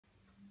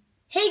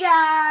Hey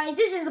guys,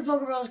 this is the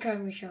Pokeballs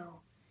Karma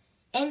Show,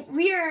 and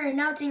we are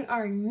announcing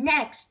our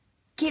next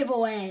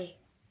giveaway.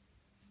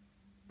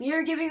 We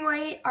are giving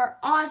away our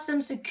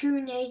awesome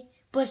Suicune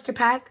Blister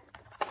Pack.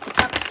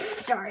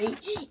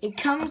 It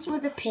comes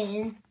with a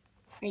pin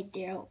right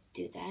there. I'll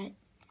do that,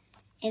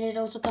 and it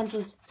also comes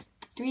with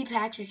 3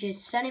 packs, which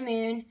is Sun and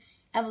Moon,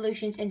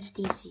 Evolutions, and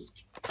Steam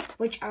Siege,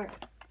 which are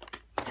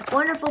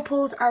wonderful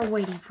pulls are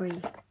waiting for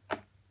you.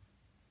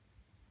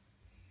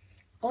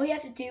 All you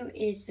have to do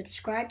is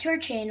subscribe to our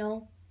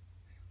channel,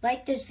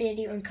 like this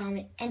video, and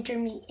comment, enter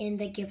me in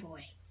the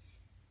giveaway.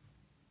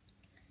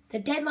 The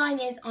deadline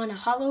is on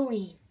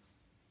Halloween.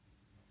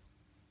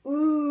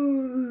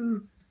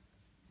 Ooh!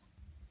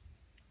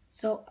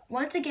 So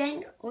once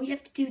again, all you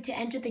have to do to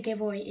enter the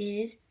giveaway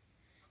is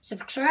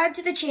subscribe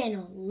to the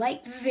channel,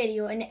 like the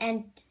video, and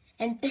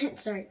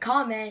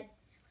comment,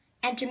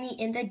 enter me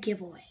in the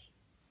giveaway.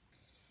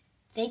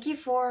 Thank you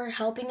for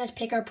helping us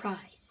pick our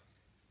prize.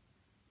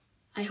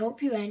 I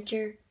hope you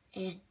enter,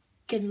 and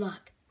good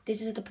luck.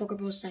 This is the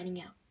Pokeballs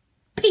signing out.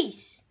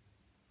 Peace!